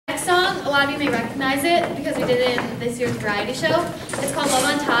lot of you may recognize it because we did it in this year's variety show. It's called Love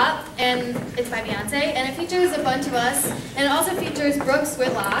on Top, and it's by Beyonce, and it features a bunch of us, and it also features Brooks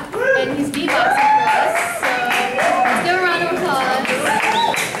Whitlock, and he's beatboxing for us, so let's give a round of applause.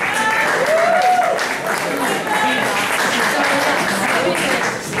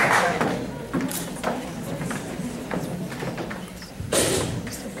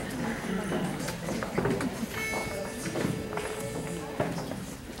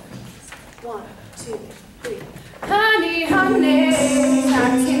 One, two, three. Honey, honey,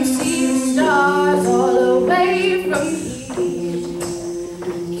 I can't